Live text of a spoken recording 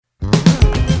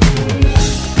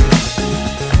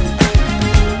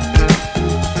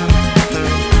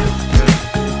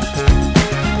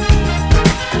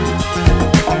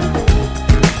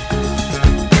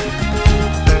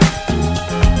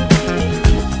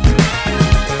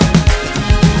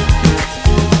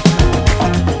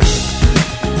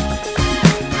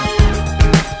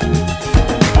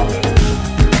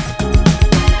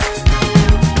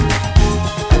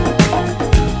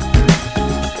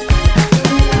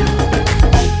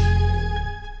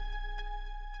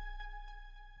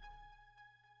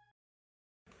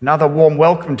Another warm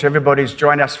welcome to everybody who's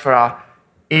joined us for our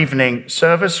evening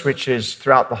service, which is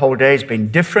throughout the whole day has been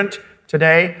different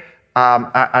today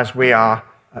as we are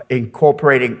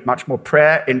incorporating much more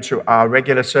prayer into our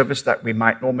regular service that we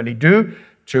might normally do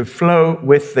to flow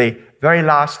with the very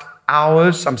last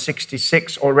hours, some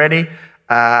 66 already,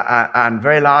 and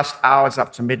very last hours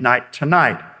up to midnight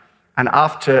tonight. And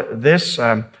after this,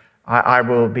 I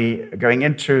will be going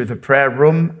into the prayer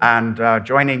room and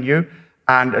joining you.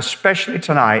 And especially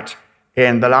tonight,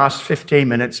 in the last 15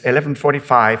 minutes,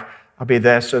 11:45, I'll be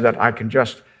there so that I can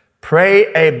just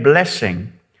pray a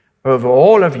blessing over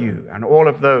all of you and all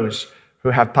of those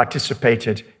who have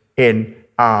participated in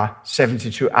our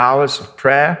 72 hours of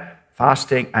prayer,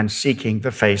 fasting, and seeking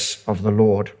the face of the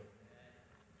Lord.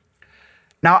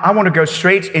 Now, I want to go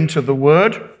straight into the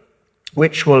Word,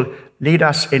 which will lead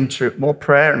us into more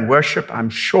prayer and worship, I'm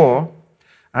sure.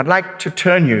 I'd like to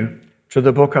turn you to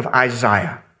the book of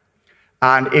Isaiah.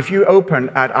 And if you open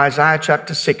at Isaiah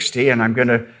chapter 60, and I'm going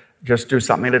to just do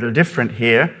something a little different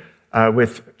here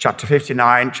with chapter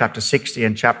 59, chapter 60,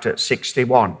 and chapter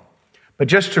 61. But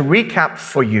just to recap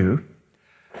for you,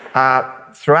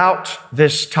 throughout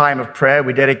this time of prayer,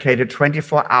 we dedicated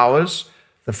 24 hours,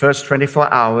 the first 24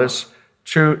 hours,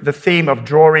 to the theme of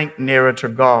drawing nearer to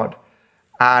God.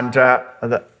 And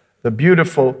the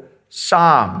beautiful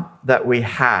psalm that we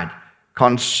had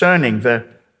concerning the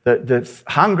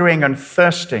hungering and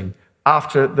thirsting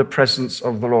after the presence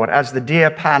of the Lord. As the deer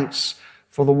pants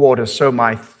for the water, so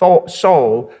my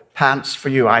soul pants for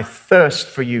you. I thirst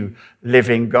for you,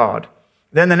 living God.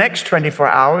 Then the next 24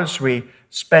 hours, we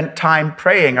spent time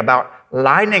praying about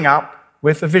lining up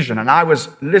with the vision. And I was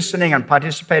listening and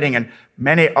participating in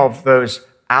many of those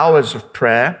hours of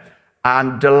prayer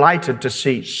and delighted to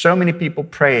see so many people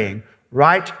praying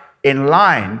right in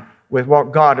line with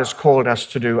what God has called us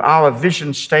to do. Our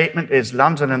vision statement is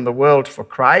London and the world for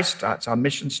Christ. That's our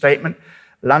mission statement,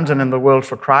 London and the world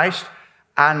for Christ.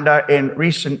 And in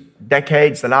recent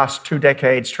decades, the last 2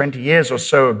 decades, 20 years or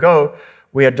so ago,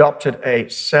 we adopted a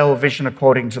cell vision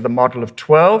according to the model of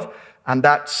 12. And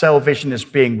that cell vision is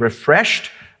being refreshed.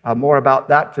 More about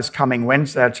that this coming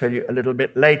Wednesday. I'll tell you a little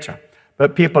bit later.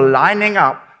 But people lining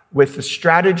up with the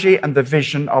strategy and the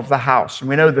vision of the house. And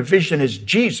we know the vision is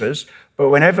Jesus, but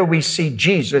whenever we see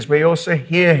Jesus, we also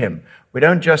hear him. We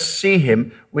don't just see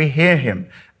him, we hear him.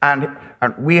 And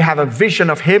we have a vision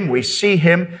of him, we see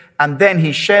him, and then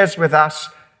he shares with us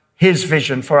his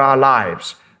vision for our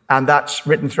lives. And that's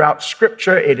written throughout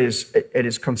Scripture. It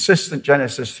is consistent,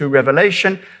 Genesis through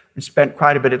Revelation. We spent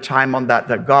quite a bit of time on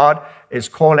that God is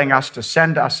calling us to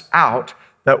send us out,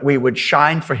 that we would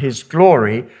shine for his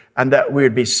glory, and that we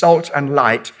would be salt and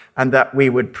light, and that we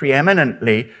would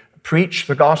preeminently preach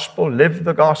the gospel, live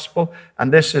the gospel,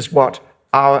 and this is what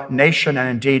our nation and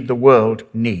indeed the world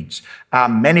needs.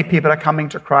 Many people are coming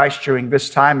to Christ during this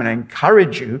time, and I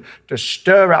encourage you to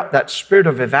stir up that spirit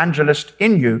of evangelist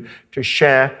in you to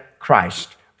share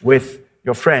Christ with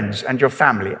your friends and your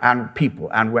family and people,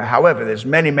 and however, there's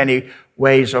many, many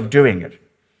ways of doing it.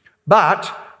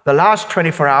 But the last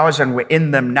 24 hours, and we're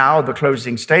in them now, the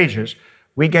closing stages,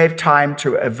 we gave time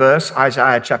to a verse,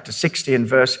 Isaiah chapter 60 and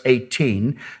verse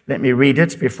 18. Let me read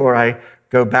it before I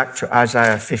go back to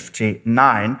Isaiah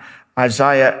 59.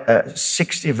 Isaiah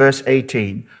 60 verse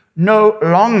 18. No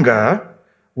longer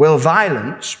will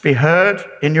violence be heard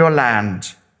in your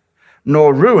land,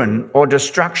 nor ruin or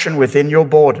destruction within your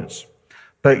borders.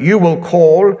 But you will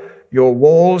call your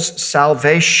walls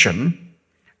salvation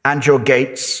and your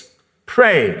gates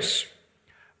praise.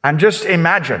 And just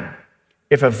imagine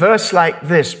if a verse like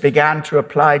this began to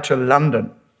apply to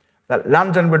London, that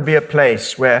London would be a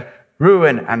place where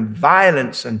ruin and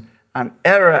violence and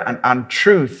error and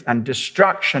untruth and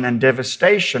destruction and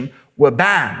devastation were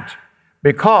banned,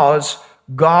 because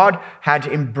God had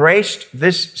embraced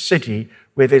this city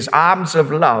with his arms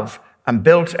of love and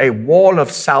built a wall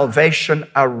of salvation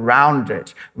around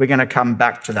it. We're going to come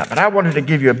back to that. But I wanted to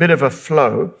give you a bit of a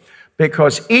flow,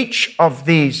 because each of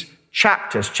these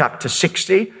chapters, chapter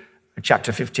 60,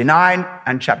 chapter 59,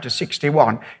 and chapter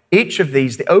 61, each of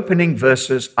these, the opening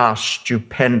verses are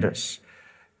stupendous.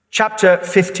 Chapter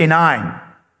 59,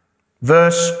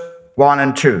 verse 1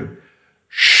 and 2.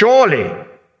 Surely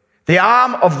the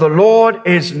arm of the Lord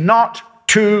is not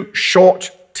too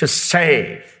short to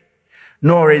save,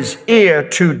 nor his ear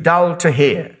too dull to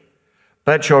hear,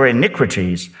 but your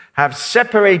iniquities have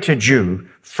separated you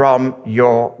from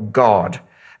your God,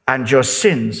 and your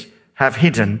sins have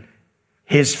hidden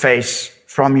his face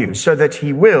from you, so that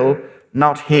he will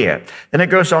not hear. Then it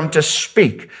goes on to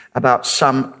speak about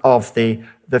some of the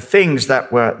things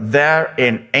that were there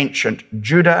in ancient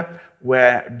Judah,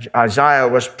 where Isaiah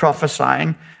was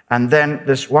prophesying. And then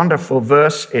this wonderful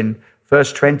verse in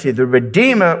verse 20, the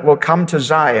Redeemer will come to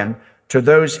Zion, to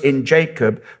those in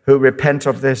Jacob who repent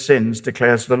of their sins,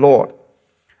 declares the Lord.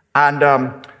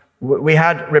 And we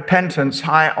had repentance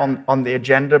high on the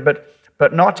agenda,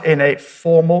 but not in a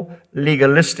formal,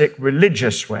 legalistic,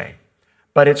 religious way.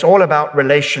 But it's all about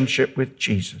relationship with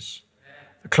Jesus.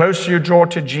 The closer you draw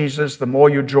to Jesus, the more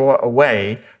you draw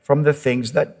away from the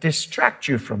things that distract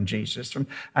you from Jesus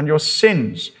and your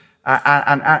sins.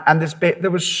 And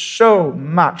there was so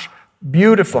much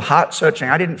beautiful heart searching.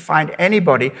 I didn't find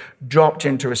anybody dropped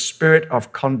into a spirit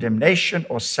of condemnation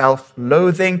or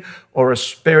self-loathing or a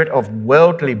spirit of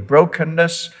worldly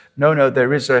brokenness. No,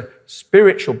 there is a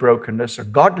spiritual brokenness, a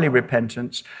godly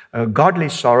repentance, a godly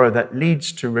sorrow that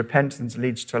leads to repentance,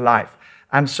 leads to life.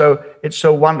 And so it's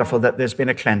so wonderful that there's been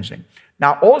a cleansing.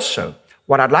 Now also,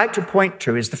 what I'd like to point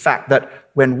to is the fact that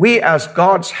when we as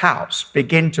God's house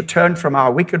begin to turn from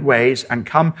our wicked ways and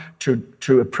come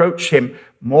to approach him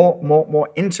more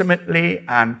intimately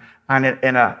and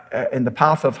in the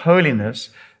path of holiness,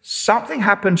 something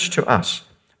happens to us.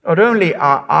 Not only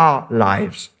are our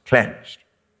lives cleansed,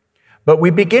 but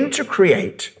we begin to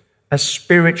create a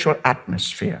spiritual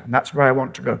atmosphere. And that's where I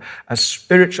want to go, a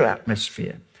spiritual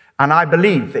atmosphere. And I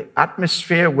believe the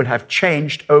atmosphere will have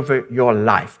changed over your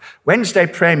life. Wednesday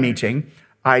prayer meeting,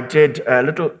 I did a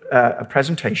little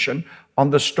presentation on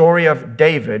the story of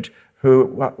David, who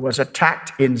was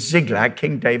attacked in Ziklag,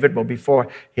 King David, well, before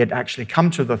he had actually come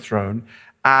to the throne.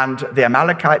 And the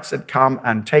Amalekites had come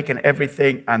and taken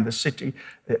everything, and the city,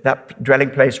 that dwelling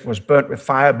place, was burnt with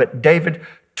fire. But David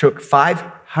took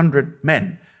 500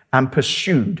 men and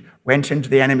pursued, went into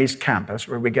the enemy's camp. That's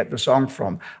where we get the song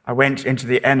from. I went into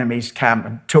the enemy's camp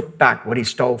and took back what he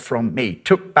stole from me.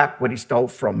 Took back what he stole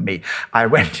from me.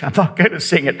 I'm not going to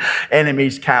sing it,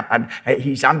 enemy's camp. And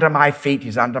he's under my feet,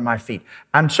 he's under my feet.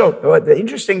 And so the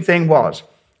interesting thing was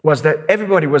that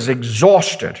everybody was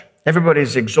exhausted.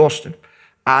 Everybody's exhausted.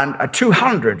 And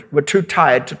 200 were too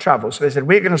tired to travel. So they said,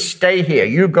 we're going to stay here.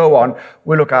 You go on,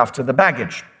 we'll look after the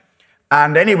baggage.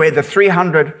 And anyway, the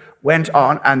 300 went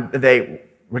on and they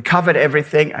recovered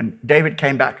everything, and David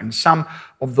came back, and some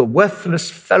of the worthless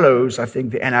fellows, I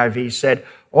think the NIV said,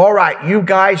 all right, you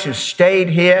guys who stayed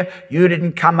here, you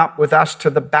didn't come up with us to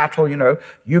the battle,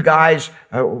 you guys,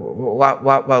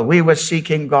 while we were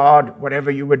seeking God,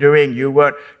 whatever you were doing, you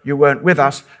weren't with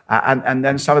us. And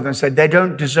then some of them said, they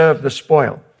don't deserve the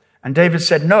spoil. And David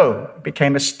said, no, it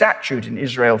became a statute in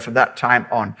Israel from that time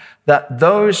on, that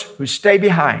those who stay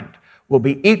behind will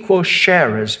be equal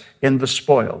sharers in the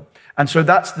spoil. And so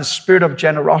that's the spirit of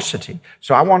generosity.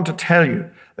 So I want to tell you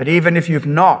that even if you've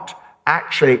not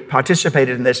actually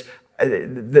participated in this,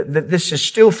 this is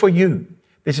still for you.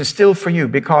 This is still for you,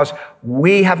 because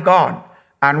we have gone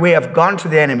to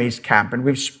the enemy's camp and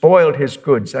we've spoiled his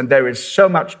goods, and there is so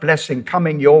much blessing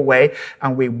coming your way,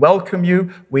 and we welcome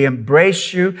you, we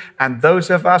embrace you. And those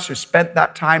of us who spent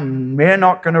that time, we're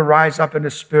not going to rise up in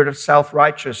a spirit of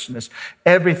self-righteousness.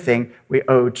 Everything we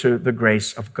owe to the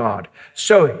grace of God.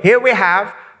 So here we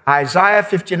have Isaiah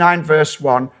 59 verse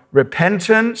 1,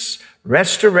 repentance,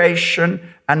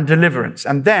 restoration, and deliverance.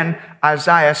 And then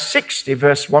Isaiah 60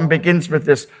 verse 1 begins with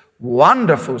this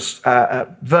wonderful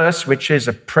verse, which is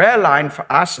a prayer line for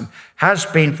us and has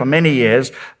been for many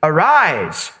years.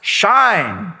 Arise,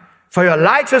 shine, for your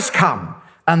light has come,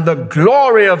 and the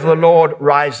glory of the Lord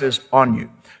rises on you.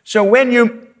 So when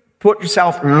you put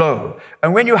yourself low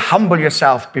and when you humble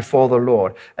yourself before the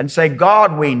Lord and say,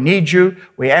 God, we need you,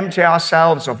 we empty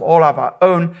ourselves of all of our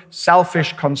own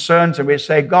selfish concerns, and we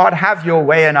say, God, have your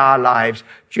way in our lives.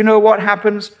 Do you know what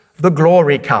happens? The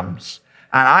glory comes.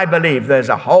 And I believe there's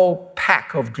a whole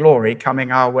pack of glory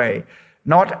coming our way,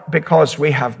 not because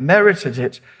we have merited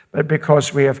it, but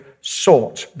because we have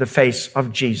sought the face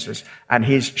of Jesus, and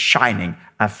he's shining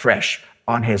afresh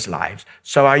on his lives.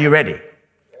 So are you ready?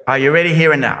 Are you ready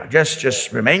here and now?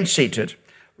 Just remain seated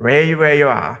where you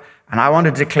are. And I want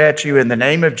to declare to you in the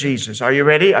name of Jesus. Are you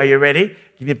ready? Are you ready?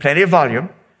 Give you plenty of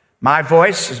volume. My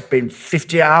voice has been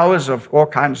 50 hours of all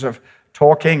kinds of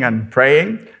talking and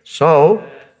praying. So,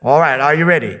 all right, are you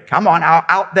ready? Come on,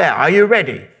 out there. Are you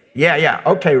ready? Yeah.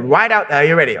 Okay, right out there. Are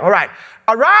you ready? All right.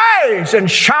 Arise and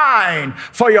shine,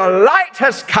 for your light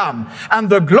has come, and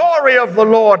the glory of the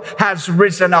Lord has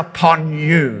risen upon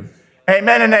you.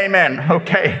 Amen and amen.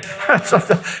 Okay. So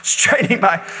straining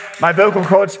my vocal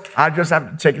cords, I just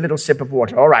have to take a little sip of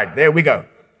water. All right, there we go.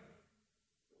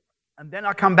 And then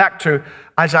I'll come back to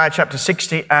Isaiah chapter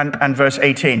 60 and verse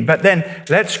 18. But then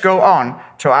let's go on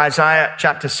to Isaiah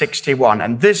chapter 61.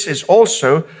 And this is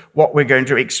also what we're going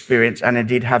to experience and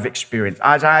indeed have experienced.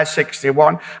 Isaiah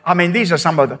 61, these are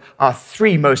some of our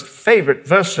three most favorite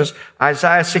verses.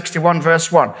 Isaiah 61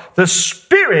 verse 1. The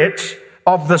Spirit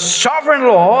of the sovereign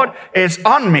Lord is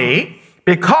on me,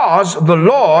 because the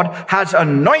Lord has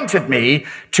anointed me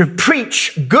to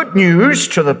preach good news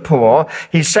to the poor.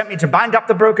 He sent me to bind up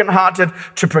the brokenhearted,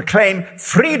 to proclaim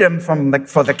freedom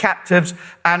for the captives,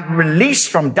 and release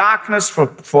from darkness for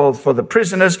the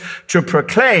prisoners, to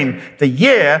proclaim the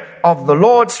year of the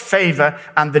Lord's favor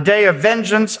and the day of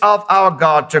vengeance of our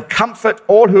God, to comfort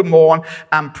all who mourn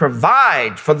and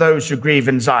provide for those who grieve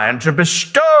in Zion, to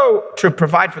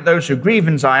provide for those who grieve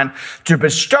in Zion, to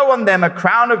bestow on them a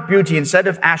crown of beauty instead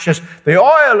of ashes, the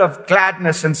oil of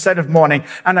gladness instead of mourning,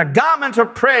 and a garment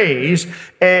of praise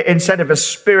instead of a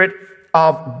spirit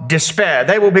of despair.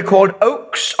 They will be called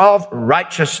oaks of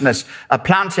righteousness, a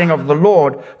planting of the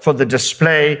Lord for the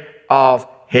display of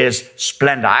his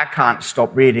splendor. I can't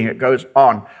stop reading. It goes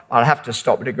on. I'll have to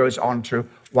stop, but it goes on to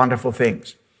wonderful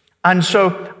things. And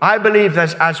so I believe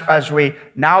that as we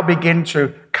now begin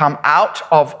to come out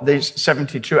of these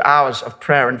 72 hours of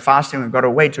prayer and fasting, we've got a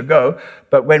way to go,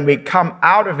 but when we come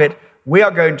out of it, we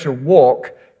are going to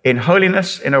walk in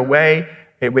holiness in a way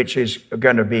which is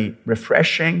going to be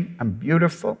refreshing and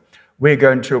beautiful. We're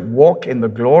going to walk in the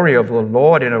glory of the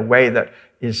Lord in a way that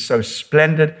is so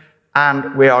splendid,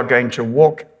 and we are going to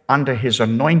walk under his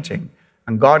anointing.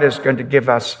 And God is going to give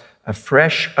us a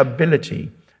fresh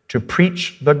ability to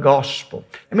preach the gospel.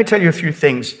 Let me tell you a few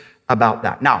things about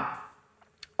that. Now,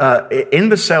 in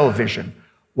the cell vision,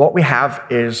 what we have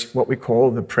is what we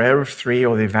call the prayer of three,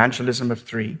 or the evangelism of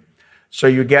three. So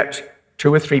you get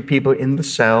 2 or 3 people in the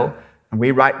cell, and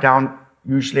we write down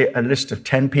usually a list of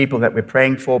 10 people that we're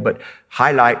praying for, but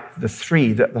highlight the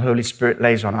 3 that the Holy Spirit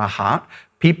lays on our heart.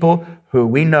 People who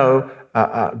we know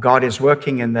God is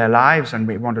working in their lives, and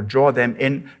we want to draw them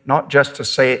in, not just to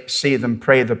see them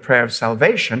pray the prayer of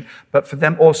salvation, but for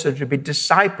them also to be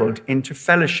discipled into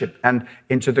fellowship and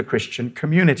into the Christian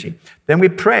community. Then we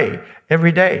pray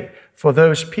every day for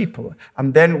those people,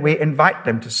 and then we invite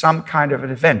them to some kind of an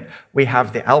event. We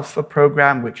have the Alpha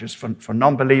program, which is for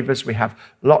non-believers. We have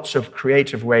lots of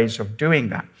creative ways of doing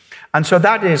that. And so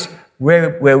that is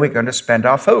where we're going to spend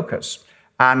our focus.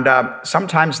 And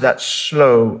sometimes that's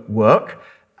slow work,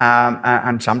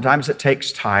 and sometimes it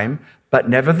takes time. But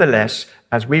nevertheless,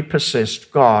 as we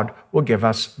persist, God will give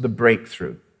us the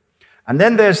breakthrough. And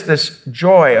then there's this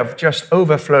joy of just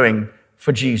overflowing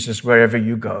for Jesus wherever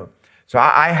you go. So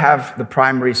I have the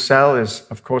primary cell, is,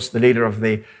 of course, the leader of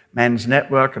the men's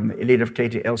network and the leader of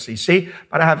KTLCC,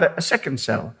 but I have a second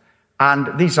cell.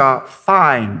 And these are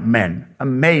fine men,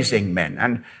 amazing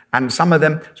men. And some of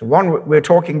them, so one, we're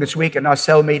talking this week in our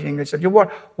cell meeting, they said,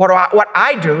 what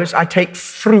I do is I take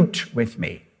fruit with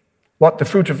me. What, the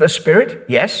fruit of the Spirit?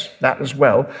 Yes, that as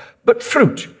well, but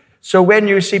fruit. So when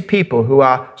you see people who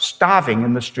are starving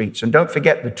in the streets, and don't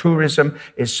forget the tourism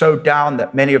is so down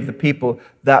that many of the people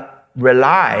that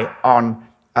rely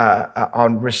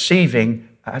on receiving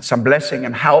some blessing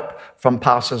and help from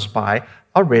passers-by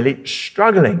are really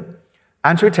struggling.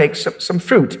 And so it takes some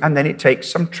fruit, and then it takes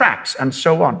some tracts, and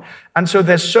so on. And so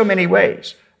there's so many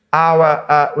ways.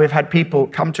 We've had people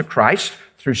come to Christ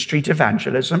through street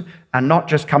evangelism, and not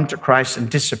just come to Christ and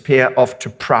disappear off to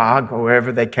Prague or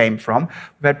wherever they came from.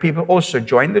 We've had people also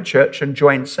join the church and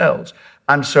join cells.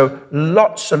 And so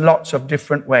lots and lots of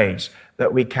different ways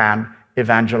that we can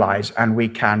evangelize, and we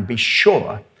can be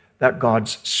sure that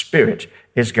God's Spirit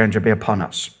is going to be upon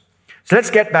us. So let's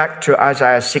get back to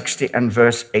Isaiah 60 and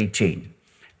verse 18.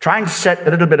 Trying to set a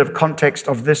little bit of context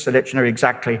of this so that you know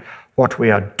exactly what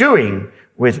we are doing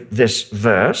with this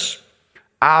verse.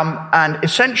 And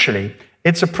essentially,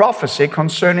 it's a prophecy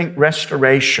concerning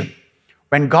restoration,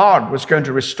 when God was going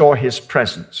to restore his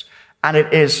presence. And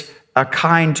it is a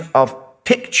kind of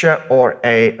picture or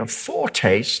a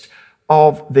foretaste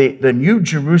of the new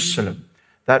Jerusalem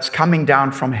that's coming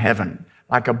down from heaven,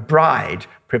 like a bride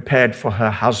prepared for her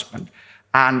husband.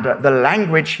 And the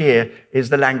language here is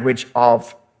the language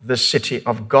of the city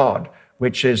of God,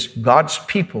 which is God's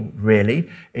people, really.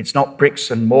 It's not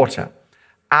bricks and mortar.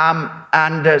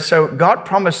 So God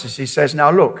promises, he says,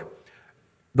 now look,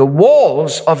 the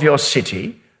walls of your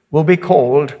city will be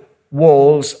called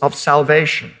walls of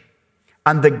salvation,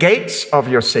 and the gates of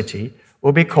your city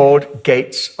will be called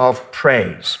gates of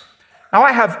praise. Now,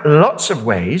 I have lots of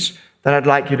ways that I'd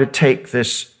like you to take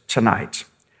this tonight.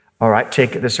 All right,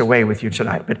 take this away with you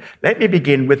tonight. But let me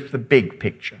begin with the big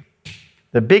picture.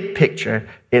 The big picture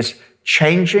is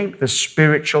changing the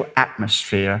spiritual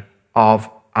atmosphere of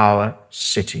our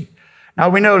city. Now,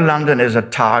 we know London is a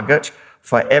target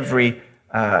for every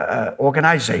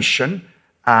organization,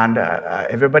 and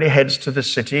everybody heads to the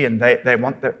city, and they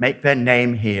want to make their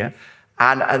name here.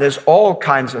 And there's all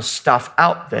kinds of stuff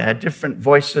out there, different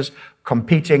voices,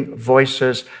 competing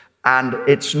voices, and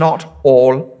it's not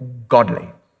all godly.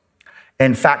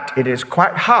 In fact, it is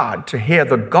quite hard to hear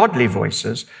the godly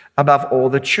voices above all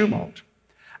the tumult.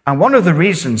 And one of the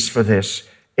reasons for this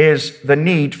is the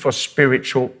need for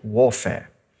spiritual warfare.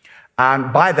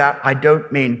 And by that, I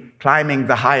don't mean climbing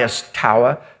the highest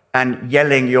tower and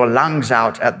yelling your lungs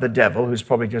out at the devil, who's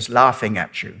probably just laughing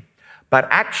at you, but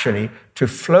actually to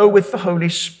flow with the Holy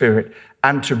Spirit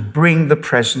and to bring the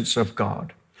presence of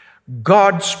God.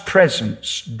 God's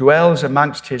presence dwells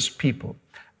amongst his people.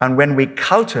 And when we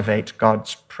cultivate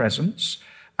God's presence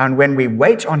and when we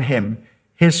wait on him,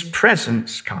 his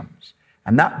presence comes.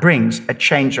 And that brings a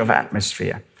change of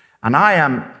atmosphere. And I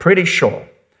am pretty sure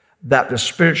that the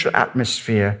spiritual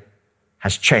atmosphere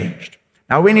has changed.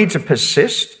 Now, we need to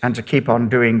persist and to keep on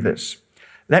doing this.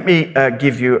 Let me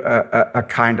give you a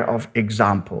kind of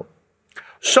example.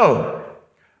 So,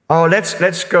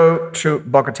 let's go to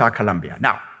Bogota, Colombia.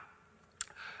 Now,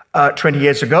 20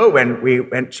 years ago, when we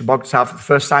went to Bogota for the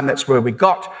first time, that's where we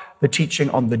got the teaching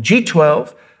on the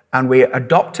G12, and we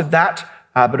adopted that.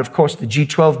 But of course, the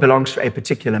G12 belongs to a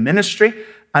particular ministry,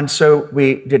 and so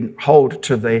we didn't hold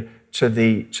to the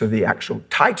actual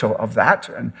title of that,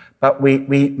 but we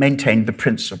maintained the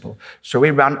principle. So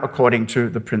we ran according to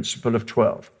the principle of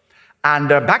 12. And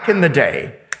back in the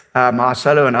day,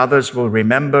 Marcelo and others will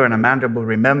remember, and Amanda will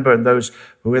remember, and those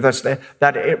who were with us there,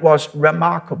 that it was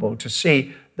remarkable to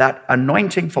see that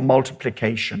anointing for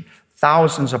multiplication,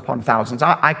 thousands upon thousands.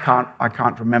 I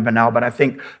can't remember now, but I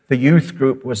think the youth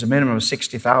group was a minimum of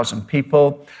 60,000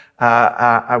 people.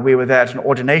 We were there at an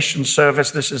ordination service.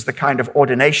 This is the kind of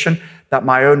ordination that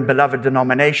my own beloved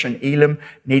denomination, Elim,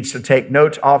 needs to take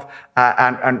note of.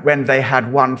 And when they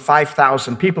had won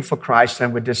 5,000 people for Christ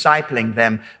and were discipling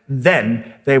them,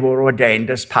 then they were ordained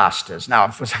as pastors. Now,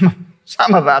 for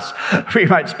some of us, we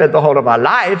might spend the whole of our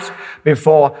lives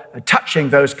before touching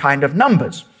those kind of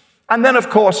numbers. And then, of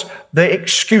course, the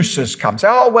excuses come. Say,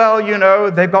 oh, well,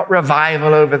 they've got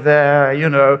revival over there.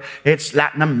 It's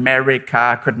Latin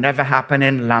America. Could never happen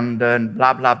in London,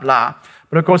 blah, blah, blah.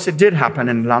 But, of course, it did happen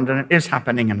in London. It is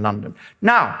happening in London.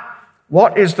 Now,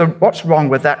 what's wrong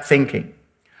with that thinking?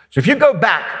 So if you go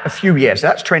back a few years,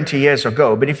 that's 20 years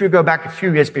ago, but if you go back a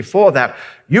few years before that,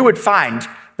 you would find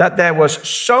that there was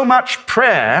so much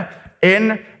prayer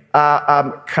in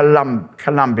Colombia,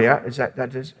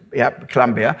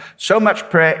 Colombia, so much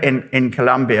prayer in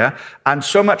Colombia, and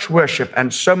so much worship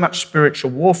and so much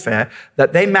spiritual warfare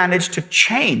that they managed to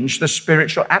change the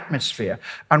spiritual atmosphere.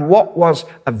 And what was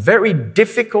a very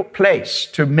difficult place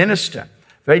to minister,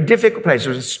 very difficult place.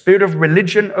 There was a spirit of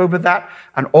religion over that,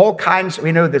 and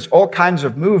we know there's all kinds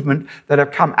of movement that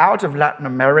have come out of Latin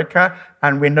America,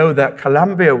 and we know that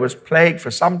Colombia was plagued for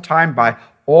some time by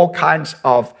all kinds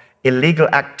of illegal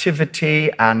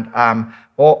activity and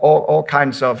all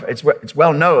kinds of, it's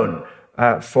well known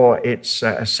for its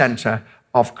center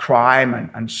of crime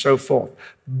and so forth.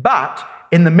 But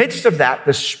in the midst of that,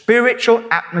 the spiritual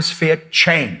atmosphere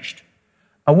changed.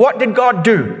 And what did God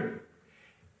do?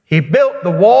 He built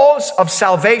the walls of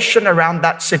salvation around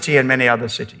that city and many other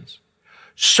cities,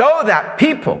 so that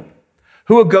people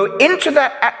who would go into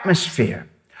that atmosphere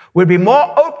would be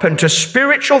more open to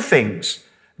spiritual things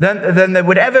than there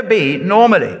would ever be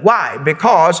normally. Why?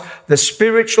 Because the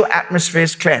spiritual atmosphere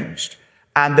is cleansed,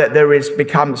 and that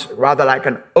becomes rather like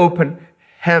an open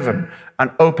heaven,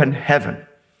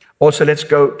 Also, let's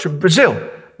go to Brazil.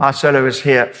 Marcelo is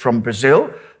here from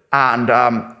Brazil, and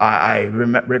I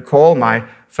recall my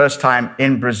first time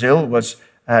in Brazil was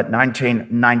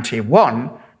 1991,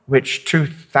 which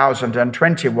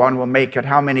 2021 will make it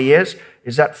how many years?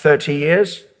 Is that 30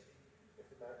 years?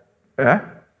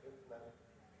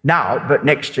 Now, but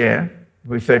next year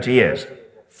will be 30 years.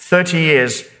 30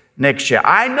 years next year.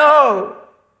 I know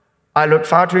I look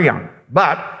far too young,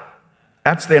 but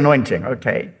that's the anointing,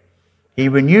 okay? He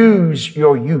renews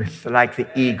your youth like the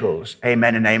eagles.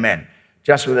 Amen and amen.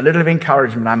 Just with a little of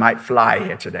encouragement, I might fly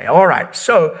here today. All right,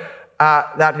 so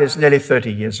that is nearly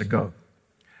 30 years ago.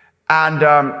 And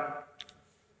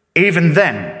even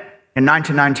then, in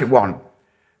 1991,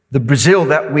 the Brazil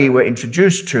that we were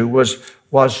introduced to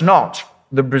was not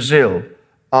the Brazil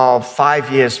of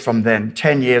 5 years from then,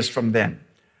 10 years from then,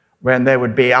 when there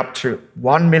would be up to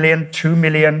 1 million, 2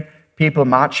 million people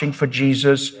marching for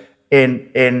Jesus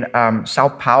in Sao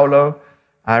Paulo.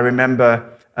 I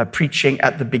remember preaching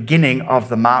at the beginning of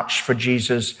the March for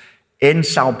Jesus in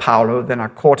Sao Paulo. Then I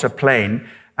caught a plane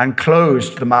and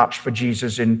closed the March for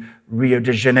Jesus in Rio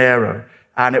de Janeiro.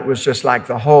 And it was just like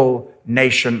the whole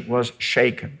nation was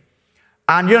shaken.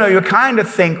 And, you kind of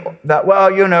think that,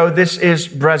 this is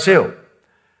Brazil.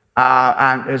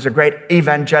 And there's a great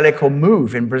evangelical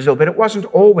move in Brazil, but it wasn't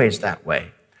always that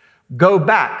way. Go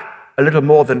back a little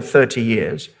more than 30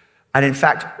 years. And in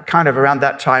fact, kind of around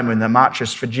that time when the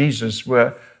Marches for Jesus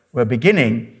were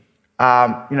beginning,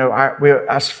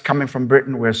 us coming from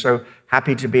Britain, we're so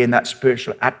happy to be in that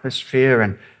spiritual atmosphere.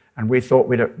 And we thought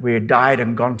we had died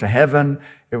and gone to heaven.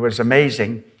 It was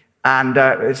amazing. And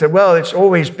they said, well, it's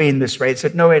always been this way. They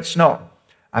said, no, it's not.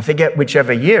 I forget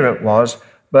whichever year it was,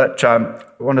 but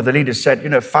one of the leaders said,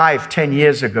 5-10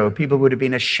 years ago, people would have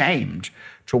been ashamed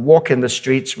to walk in the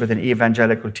streets with an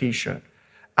evangelical T-shirt.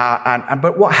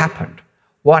 But what happened?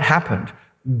 What happened?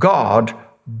 God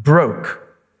broke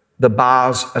the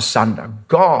bars asunder.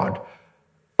 God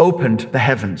opened the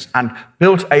heavens and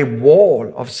built a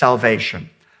wall of salvation.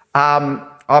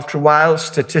 After a while,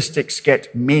 statistics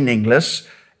get meaningless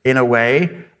in a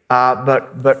way,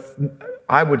 but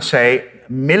I would say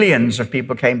millions of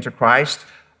people came to Christ.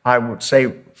 I would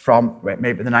say from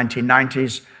maybe the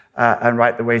 1990s and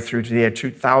right the way through to the year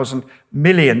 2000,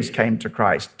 millions came to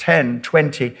Christ, 10,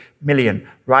 20 million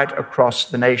right across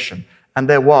the nation. And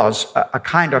there was a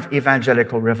kind of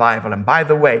evangelical revival. And by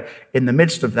the way, in the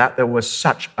midst of that, there was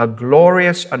such a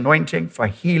glorious anointing for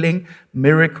healing,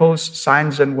 miracles,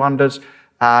 signs and wonders.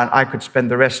 And I could spend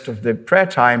the rest of the prayer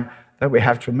time that we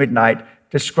have till midnight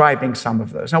describing some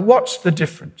of those. Now, what's the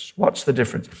difference? What's the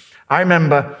difference? I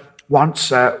remember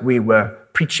once we were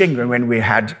preaching when we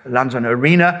had London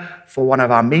Arena for one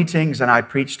of our meetings, and I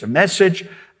preached a message,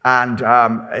 and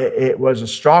it was a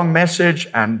strong message,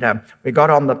 and we got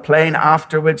on the plane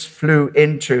afterwards, flew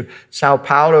into Sao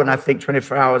Paulo, and I think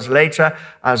 24 hours later,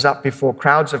 I was up before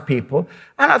crowds of people,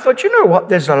 and I thought, you know what,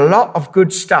 there's a lot of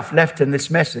good stuff left in this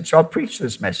message, so I'll preach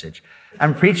this message.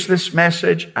 And preached this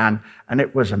message, and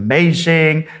it was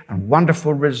amazing, and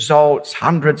wonderful results,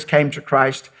 hundreds came to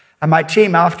Christ, and my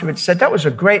team afterwards said, that was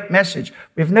a great message.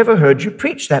 We've never heard you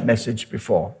preach that message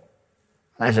before.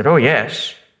 And I said, oh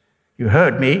yes. You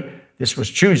heard me. This was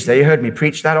Tuesday. You heard me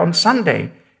preach that on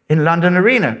Sunday in London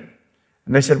Arena.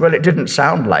 And they said, well, it didn't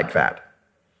sound like that.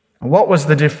 And what was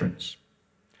the difference?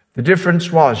 The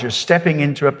difference was you're stepping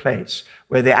into a place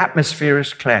where the atmosphere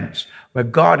is cleansed, where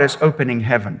God is opening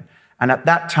heaven. And at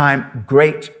that time,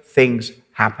 great things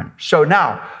happen. So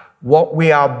now, what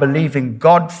we are believing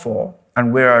God for,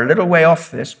 and we're a little way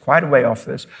off this, quite a way off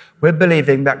this, we're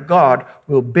believing that God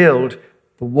will build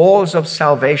the walls of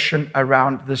salvation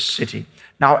around the city.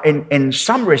 Now, in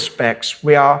some respects,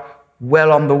 we are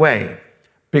well on the way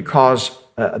because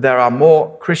there are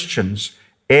more Christians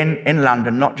in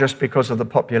London, not just because of the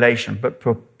population, but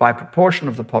by proportion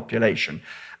of the population.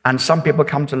 And some people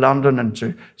come to London and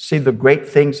to see the great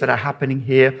things that are happening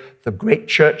here, the great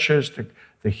churches,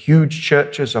 the huge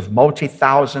churches of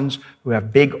multi-thousands who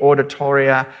have big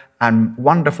auditoria and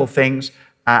wonderful things.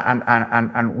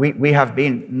 And we have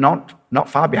been not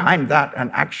far behind that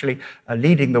and actually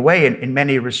leading the way in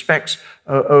many respects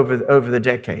over the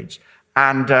decades.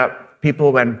 And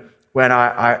people, when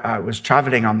I was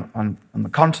traveling on the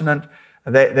continent,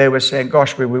 they were saying,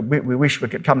 gosh, we wish we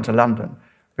could come to London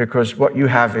because what you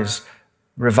have is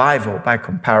revival by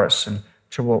comparison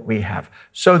to what we have.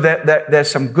 So there's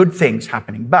some good things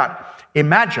happening. But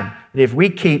imagine that if we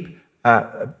keep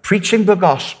preaching the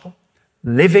gospel,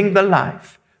 living the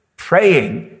life,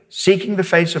 praying, seeking the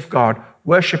face of God,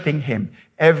 worshiping Him,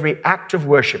 every act of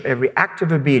worship, every act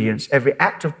of obedience, every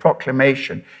act of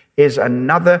proclamation is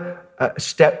another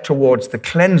step towards the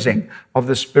cleansing of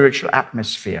the spiritual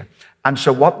atmosphere. And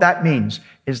so what that means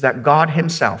is that God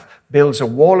Himself builds a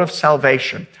wall of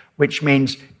salvation, which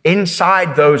means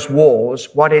inside those walls,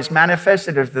 what is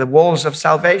manifested is the walls of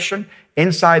salvation.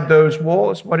 Inside those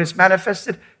walls, what is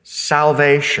manifested?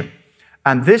 Salvation.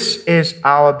 And this is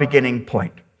our beginning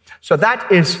point. So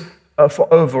that is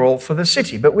overall for the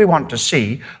city. But we want to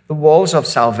see the walls of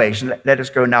salvation. Let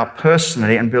us go now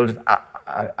personally and build it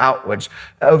outwards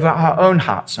over our own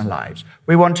hearts and lives.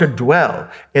 We want to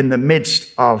dwell in the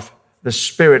midst of the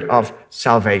spirit of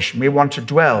salvation. We want to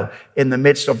dwell in the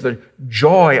midst of the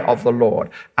joy of the Lord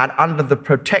and under the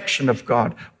protection of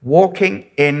God, walking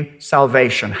in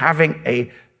salvation, having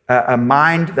a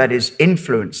mind that is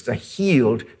influenced, a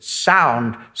healed,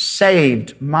 sound,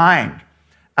 saved mind.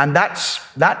 And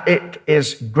that it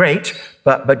is great,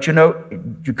 but you know,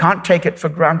 you can't take it for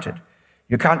granted.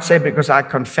 You can't say because I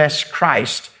confess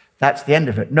Christ, that's the end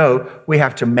of it. No, we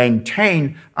have to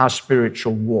maintain our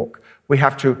spiritual walk. we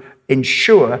have to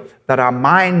ensure that our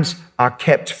minds are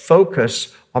kept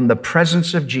focused on the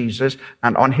presence of Jesus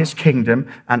and on his kingdom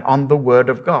and on the word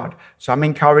of God. So I'm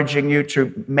encouraging you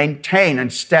to maintain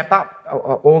and step up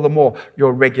all the more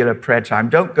your regular prayer time.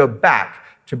 Don't go back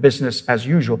to business as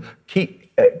usual.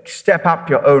 Step up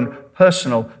your own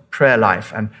personal prayer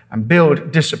life and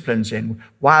build disciplines in.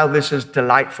 While this is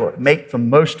delightful, make the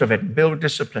most of it, build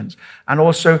disciplines. And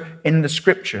also in the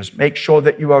scriptures, make sure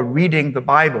that you are reading the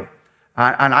Bible.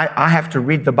 And I have to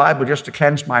read the Bible just to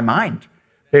cleanse my mind,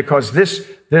 because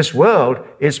this world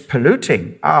is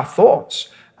polluting our thoughts.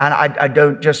 And I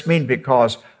don't just mean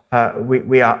because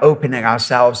we are opening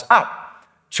ourselves up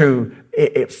to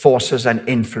forces and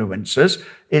influences.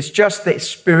 It's just the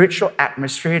spiritual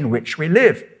atmosphere in which we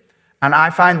live. And I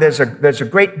find there's a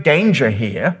great danger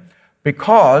here,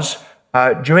 because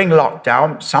during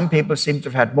lockdown, some people seem to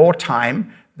have had more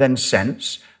time than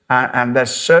sense. And they're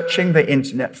searching the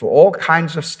internet for all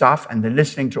kinds of stuff, and they're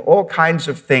listening to all kinds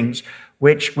of things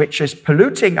which is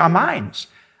polluting our minds.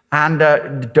 And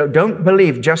don't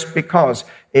believe just because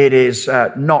it is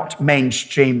not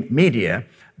mainstream media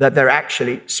that they're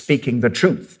actually speaking the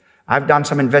truth. I've done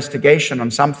some investigation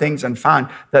on some things and found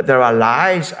that there are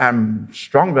lies, and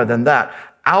stronger than that,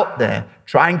 out there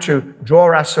trying to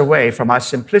draw us away from our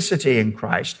simplicity in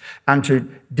Christ and to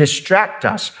distract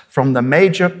us from the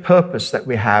major purpose that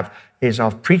we have, is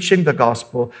of preaching the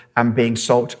gospel and being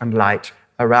salt and light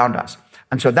around us.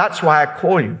 And so that's why I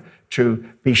call you to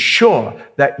be sure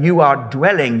that you are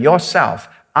dwelling yourself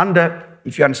under,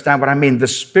 if you understand what I mean, the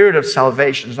spirit of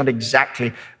salvation is not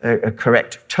exactly a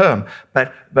correct term,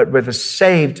 but with a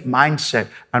saved mindset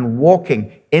and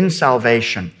walking in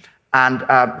salvation. And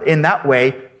in that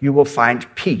way, you will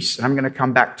find peace. And I'm going to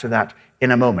come back to that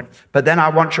in a moment. But then I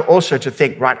want you also to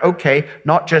think, right, okay,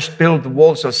 not just build the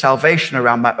walls of salvation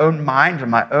around my own mind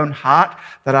and my own heart,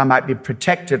 that I might be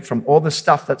protected from all the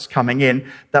stuff that's coming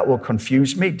in that will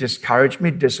confuse me, discourage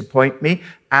me, disappoint me,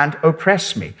 and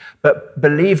oppress me. But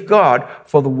believe God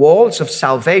for the walls of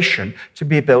salvation to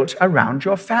be built around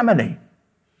your family.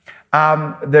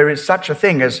 There is such a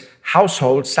thing as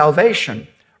household salvation.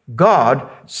 God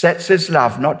sets his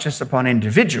love not just upon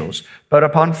individuals, but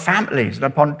upon families and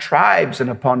upon tribes and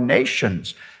upon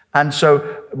nations. And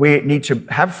so we need to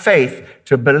have faith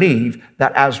to believe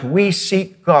that as we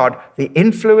seek God, the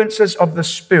influences of the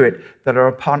Spirit that are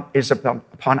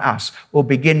upon us will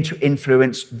begin to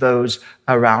influence those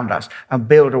around us and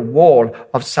build a wall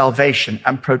of salvation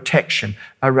and protection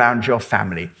around your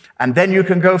family. And then you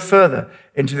can go further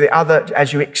into the other,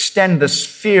 as you extend the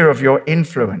sphere of your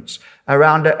influence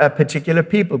around a particular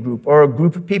people group or a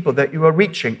group of people that you are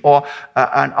reaching, or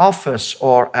an office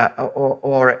or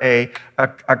a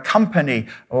company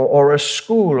or a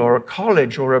school or a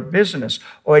college or a business,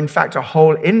 or in fact a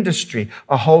whole industry,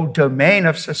 a whole domain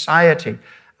of society.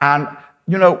 And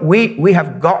you know, we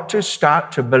have got to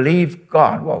start to believe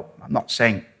God. Well, I'm not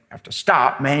saying we have to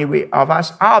start. Many of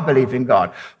us are believing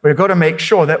God. We've got to make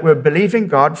sure that we're believing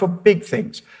God for big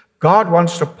things. God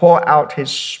wants to pour out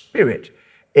his Spirit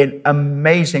in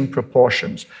amazing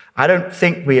proportions. I don't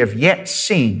think we have yet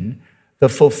seen the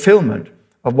fulfillment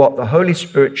of what the Holy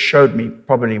Spirit showed me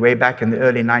probably way back in the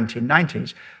early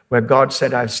 1990s, where God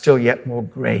said, I have still yet more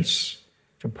grace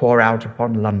to pour out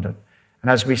upon London.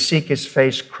 And as we seek his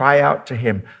face, cry out to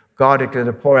him, God is going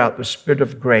to pour out the Spirit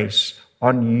of grace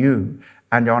on you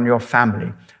and on your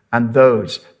family and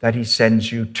those that he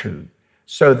sends you to.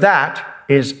 So that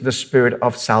is the spirit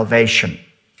of salvation.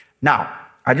 Now,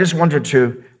 I just wanted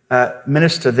to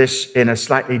minister this in a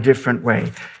slightly different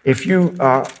way. If you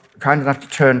are kind enough to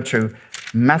turn to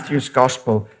Matthew's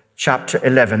Gospel, chapter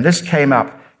 11. This came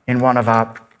up in one of our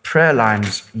prayer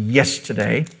lines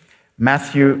yesterday,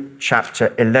 Matthew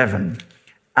chapter 11.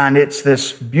 And it's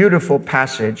this beautiful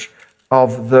passage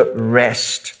of the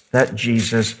rest that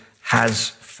Jesus has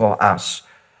for us.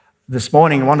 This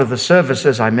morning, in one of the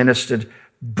services, I ministered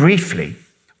briefly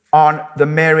on the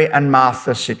Mary and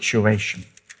Martha situation.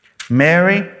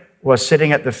 Mary was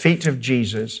sitting at the feet of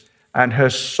Jesus, and her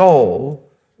soul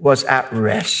was at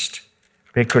rest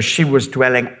because she was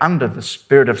dwelling under the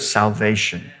spirit of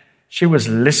salvation. She was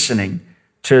listening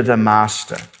to the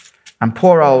Master. And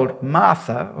poor old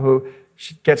Martha, who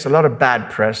she gets a lot of bad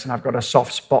press, and I've got a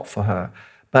soft spot for her,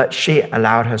 but she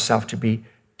allowed herself to be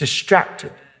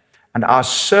distracted. And our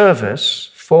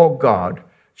service for God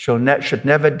should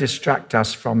never distract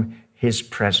us from his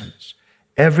presence.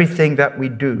 Everything that we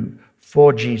do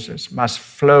for Jesus must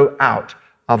flow out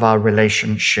of our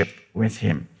relationship with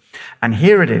him. And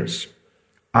here it is,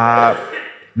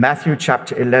 Matthew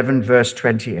chapter 11, verse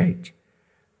 28.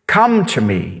 Come to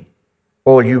me,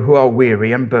 all you who are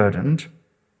weary and burdened,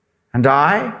 and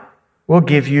I will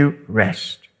give you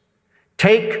rest.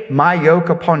 Take my yoke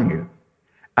upon you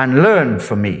and learn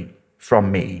from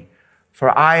me,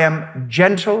 for I am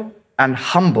gentle and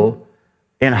humble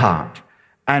in heart,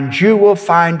 and you will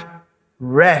find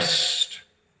rest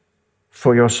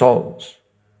for your souls.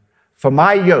 For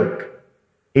my yoke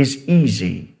is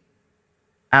easy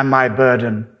and my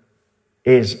burden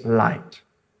is light.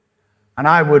 And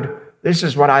this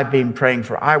is what I've been praying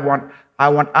for. I want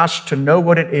us to know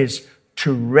what it is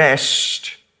to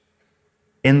rest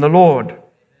in the Lord,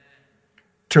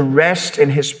 to rest in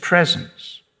his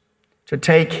presence, to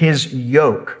take his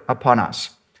yoke upon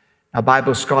us. Now,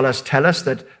 Bible scholars tell us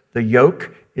that the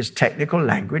yoke is technical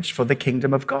language for the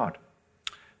kingdom of God.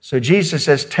 So Jesus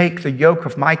says, take the yoke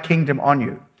of my kingdom on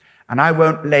you, and I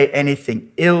won't lay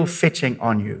anything ill-fitting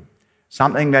on you,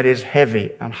 something that is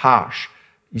heavy and harsh.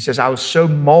 He says, I will so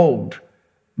mold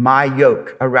my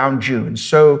yoke around you and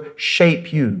so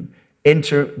shape you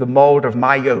into the mold of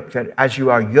my yoke that as you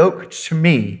are yoked to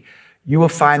me, you will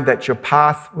find that your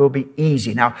path will be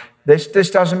easy. Now, this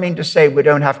doesn't mean to say we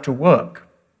don't have to work,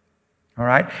 all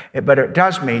right? But it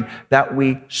does mean that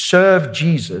we serve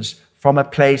Jesus from a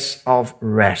place of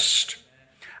rest.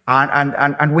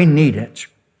 And we need it.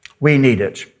 We need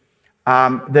it.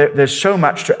 There's so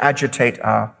much to agitate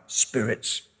our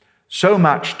spirits, so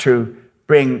much to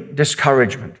bring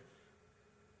discouragement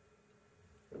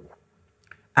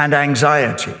and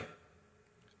anxiety.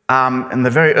 In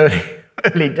the very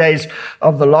early days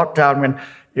of the lockdown,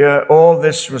 when all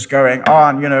this was going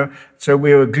on, so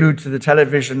we were glued to the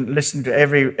television, listening to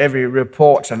every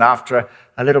report, and after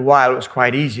a little while, it was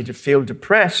quite easy to feel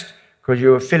depressed because you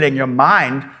were filling your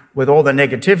mind with all the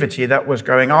negativity that was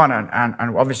going on,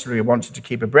 and obviously we wanted to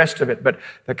keep abreast of it, but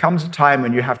there comes a time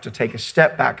when you have to take a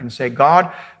step back and say,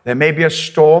 God, there may be a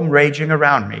storm raging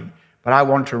around me, but I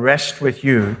want to rest with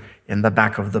you in the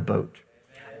back of the boat.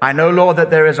 I know, Lord, that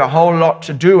there is a whole lot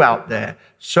to do out there,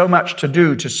 so much to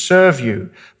do to serve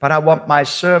you, but I want my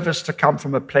service to come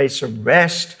from a place of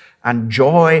rest and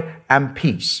joy and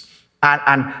peace.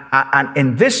 And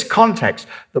in this context,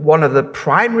 that one of the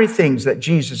primary things that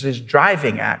Jesus is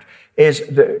driving at is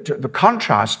the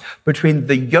contrast between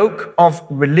the yoke of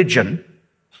religion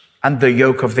and the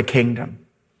yoke of the kingdom.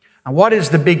 And what is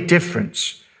the big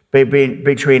difference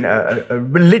between a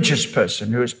religious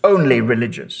person who is only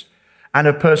religious and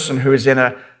a person who is in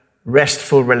a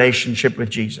restful relationship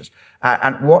with Jesus?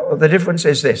 And what the difference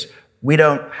is this: we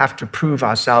don't have to prove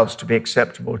ourselves to be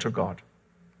acceptable to God.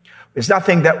 There's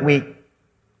nothing that we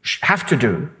have to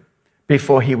do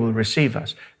before he will receive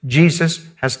us. Jesus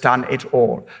has done it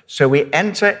all. So we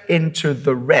enter into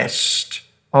the rest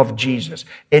of Jesus,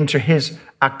 into his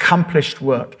accomplished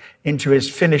work, into his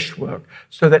finished work,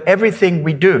 so that everything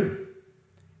we do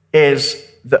is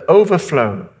the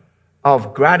overflow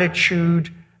of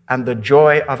gratitude and the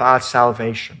joy of our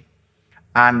salvation.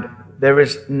 And there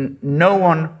is no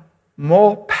one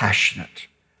more passionate,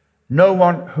 no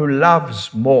one who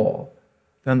loves more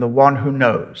than the one who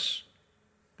knows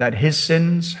that his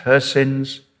sins, her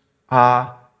sins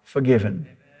are forgiven.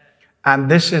 And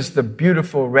this is the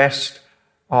beautiful rest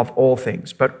of all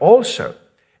things. But also,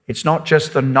 it's not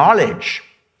just the knowledge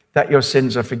that your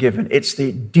sins are forgiven, it's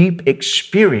the deep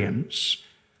experience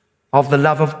of the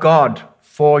love of God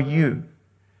for you.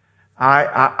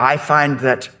 I find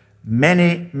that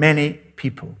many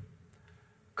people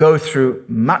go through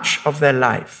much of their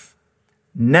life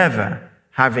never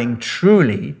having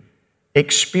truly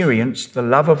experienced the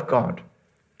love of God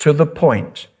to the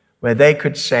point where they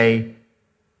could say,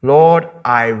 Lord,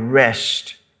 I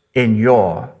rest in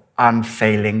your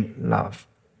unfailing love.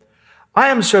 I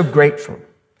am so grateful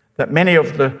that many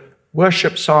of the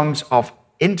worship songs of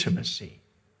intimacy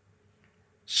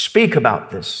speak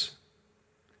about this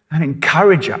and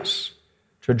encourage us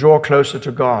to draw closer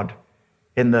to God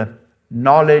in the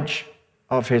knowledge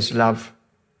of his love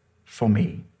for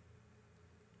me.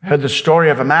 I heard the story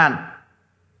of a man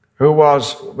who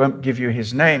won't give you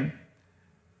his name,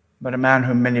 but a man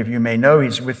whom many of you may know.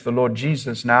 He's with the Lord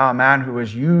Jesus now, a man who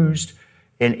was used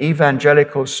in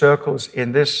evangelical circles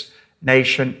in this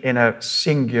nation in a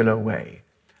singular way.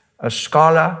 A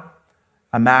scholar,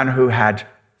 a man who had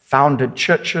founded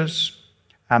churches,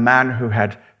 a man who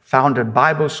had founded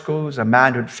Bible schools, a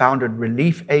man who had founded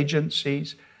relief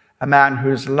agencies, a man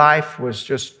whose life was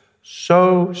just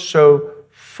so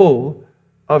full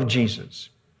of Jesus.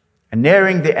 And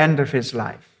nearing the end of his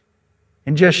life,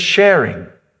 and just sharing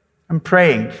and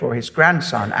praying for his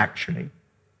grandson, actually,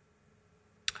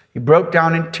 he broke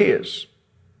down in tears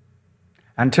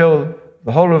until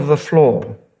the whole of the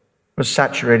floor was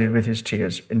saturated with his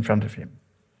tears in front of him.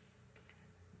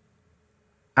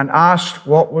 and asked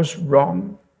what was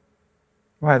wrong,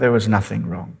 why, there was nothing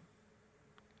wrong.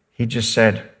 He just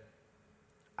said,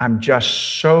 I'm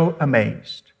just so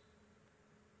amazed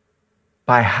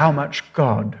by how much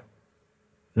God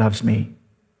loves me.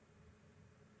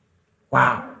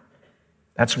 Wow,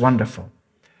 that's wonderful.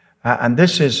 And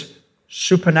this is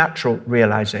supernatural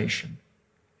realization.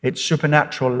 It's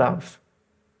supernatural love.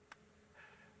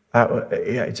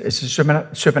 It's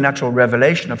a supernatural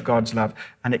revelation of God's love,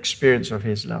 an experience of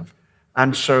his love.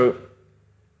 And so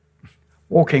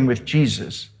walking with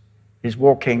Jesus is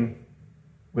walking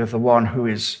with the one who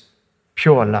is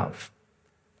pure love.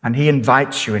 And he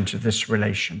invites you into this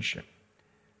relationship.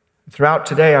 Throughout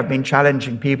today, I've been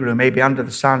challenging people who may be under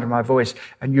the sound of my voice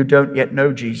and you don't yet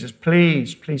know Jesus.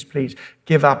 Please, please, please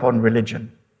give up on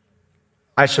religion.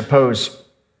 I suppose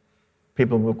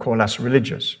people will call us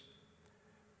religious.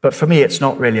 But for me, it's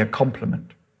not really a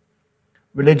compliment.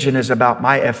 Religion is about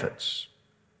my efforts.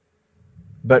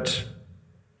 But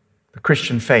the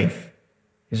Christian faith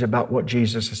is about what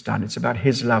Jesus has done. It's about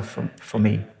his love for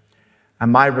me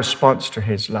and my response to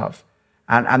his love.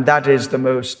 And that is the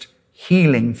most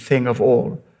healing thing of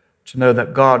all, to know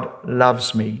that God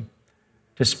loves me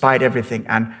despite everything.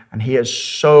 And he has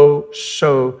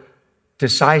so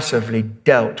decisively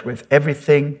dealt with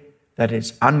everything that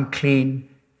is unclean,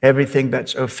 everything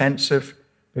that's offensive,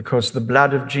 because the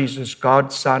blood of Jesus,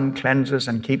 God's Son, cleanses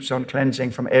and keeps on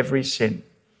cleansing from every sin.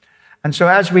 And so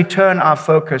as we turn our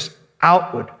focus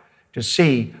outward to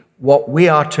see what we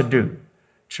are to do,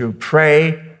 to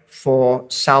pray for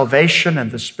salvation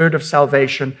and the Spirit of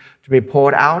salvation to be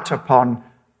poured out upon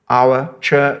our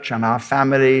church and our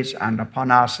families and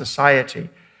upon our society.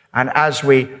 And as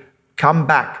we come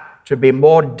back to be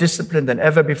more disciplined than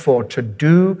ever before, to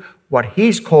do what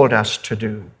he's called us to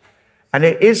do. And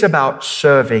it is about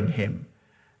serving him.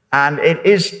 And it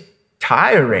is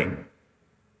tiring.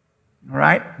 All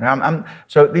right?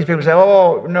 So these people say,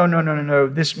 oh, no.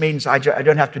 This means I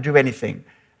don't have to do anything.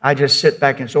 I just sit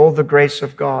back and it's all the grace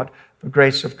of God,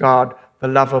 the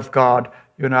love of God.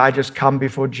 I just come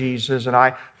before Jesus and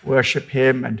I worship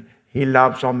him and he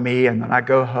loves on me, and then I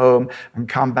go home and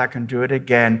come back and do it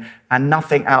again, and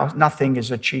nothing else, nothing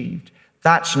is achieved.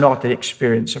 That's not the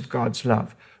experience of God's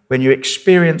love. When you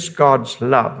experience God's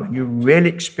love, when you really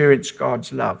experience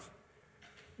God's love,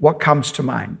 what comes to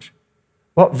mind?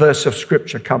 What verse of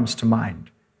Scripture comes to mind?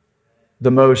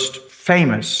 The most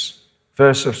famous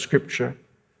verse of Scripture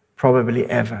probably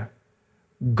ever.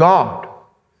 God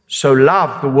so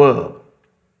loved the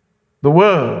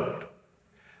world,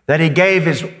 that he gave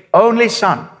his only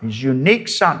Son, his unique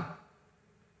Son,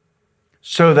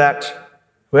 so that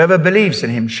whoever believes in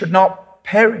him should not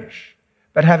perish,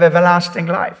 but have everlasting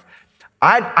life.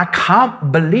 I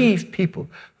can't believe people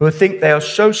who think they are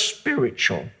so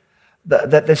spiritual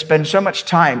that they spend so much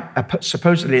time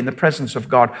supposedly in the presence of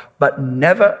God, but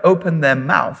never open their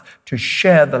mouth to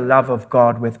share the love of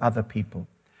God with other people.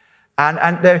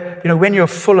 And when you're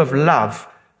full of love,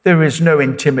 there is no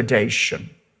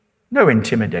intimidation. No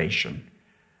intimidation.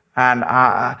 And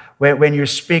when you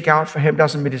speak out for him,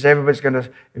 doesn't mean everybody's going to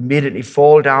immediately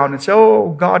fall down and say,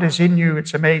 oh, God is in you,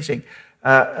 it's amazing.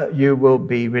 You will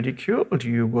be ridiculed,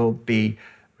 you will be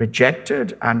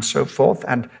rejected, and so forth.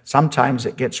 And sometimes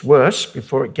it gets worse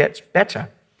before it gets better,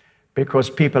 because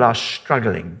people are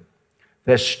struggling.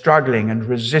 They're struggling and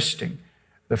resisting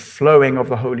the flowing of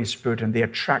the Holy Spirit and the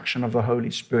attraction of the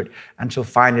Holy Spirit, until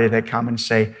finally they come and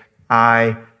say,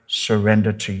 I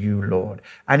surrender to you, Lord.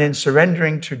 And in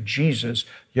surrendering to Jesus,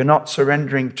 you're not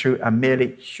surrendering to a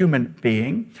merely human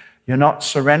being. You're not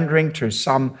surrendering to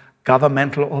some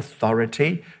governmental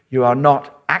authority. You are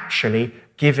not actually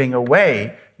giving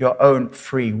away your own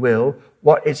free will.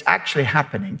 What is actually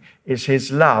happening is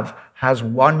his love has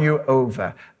won you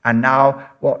over. And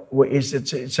now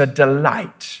it's a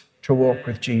delight to walk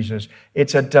with Jesus.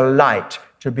 It's a delight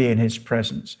to be in his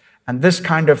presence. And this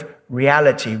kind of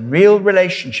reality, real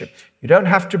relationship, you don't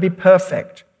have to be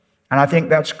perfect. And I think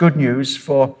that's good news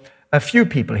for a few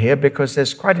people here, because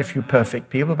there's quite a few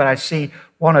perfect people, but I see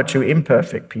one or two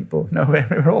imperfect people. No,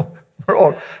 we're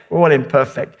all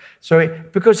imperfect. So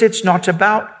because it's not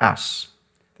about us.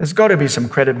 There's got to be some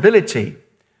credibility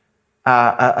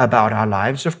about our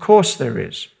lives. Of course there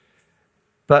is.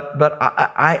 But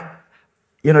I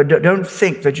don't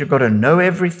think that you've got to know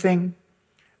everything,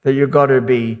 that you've got to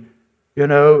be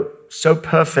so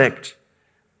perfect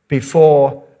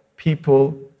before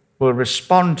people will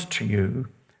respond to you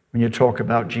when you talk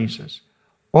about Jesus.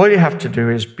 All you have to do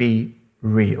is be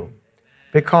real,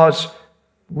 because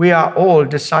we are all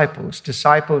disciples.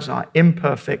 Disciples are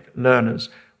imperfect learners.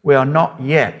 We are not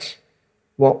yet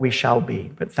what we shall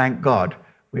be, but thank God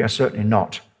we are certainly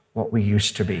not what we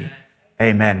used to be.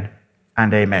 Amen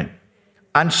and amen.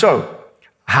 And so,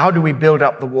 how do we build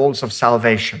up the walls of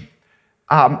salvation?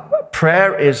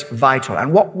 Prayer is vital.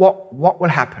 And what will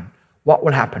happen? What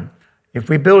will happen if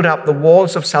we build up the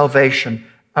walls of salvation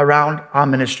around our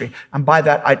ministry? And by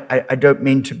that, I don't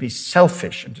mean to be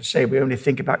selfish and to say we only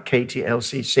think about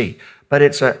KTLCC, but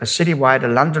it's a citywide, a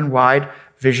London-wide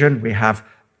vision. We have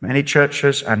many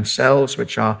churches and cells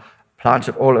which are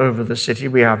planted all over the city.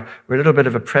 We're a little bit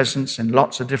of a presence in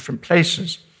lots of different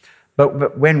places.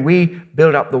 But when we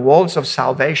build up the walls of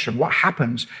salvation, what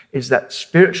happens is that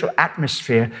spiritual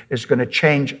atmosphere is going to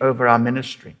change over our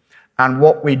ministry. And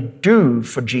what we do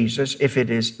for Jesus, if it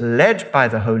is led by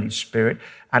the Holy Spirit,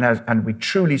 and we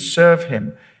truly serve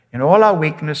him in all our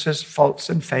weaknesses, faults,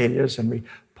 and failures, and we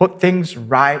put things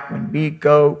right when we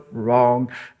go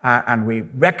wrong, and we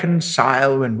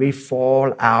reconcile when we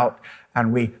fall out,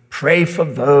 and we pray for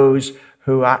those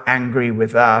who are angry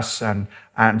with us, and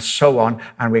so on,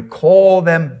 and we call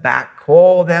them back.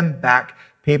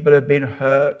 People have been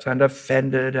hurt and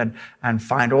offended, and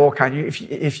find all kinds of,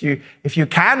 if you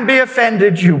can be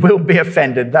offended, you will be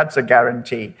offended. That's a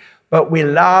guarantee. But we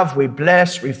love, we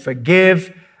bless, we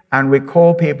forgive, and we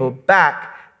call people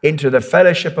back into the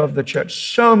fellowship of the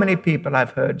church. So many people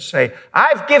I've heard say,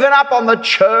 I've given up on the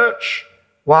church.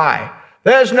 Why?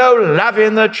 There's no love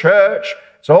in the church.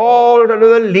 It's all the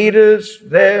leaders,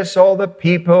 this, all the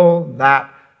people,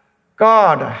 that.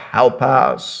 God help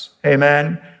us.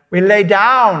 Amen. We lay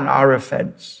down our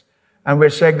offense and we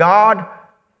say, God,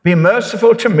 be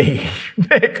merciful to me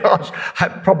because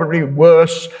I'm probably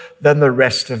worse than the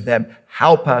rest of them.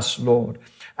 Help us, Lord.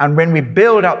 And when we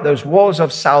build up those walls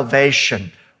of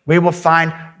salvation, we will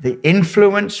find the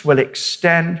influence will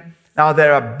extend. Now,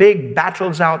 there are big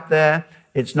battles out there.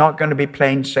 It's not going to be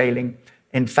plain sailing.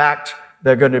 In fact,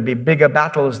 there are going to be bigger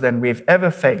battles than we've ever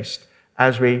faced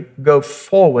as we go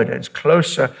forward and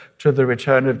closer to the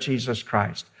return of Jesus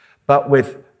Christ. But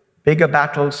with bigger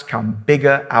battles come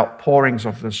bigger outpourings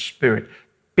of the Spirit,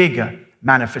 bigger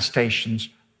manifestations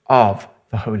of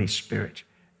the Holy Spirit.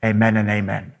 Amen and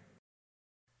amen.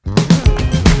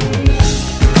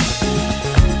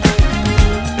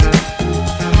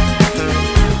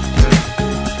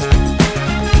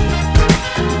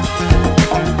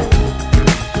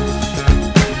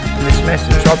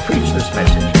 Message. So I'll preach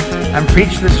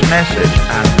this message,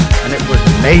 and it was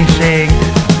amazing,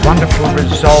 wonderful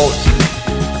results.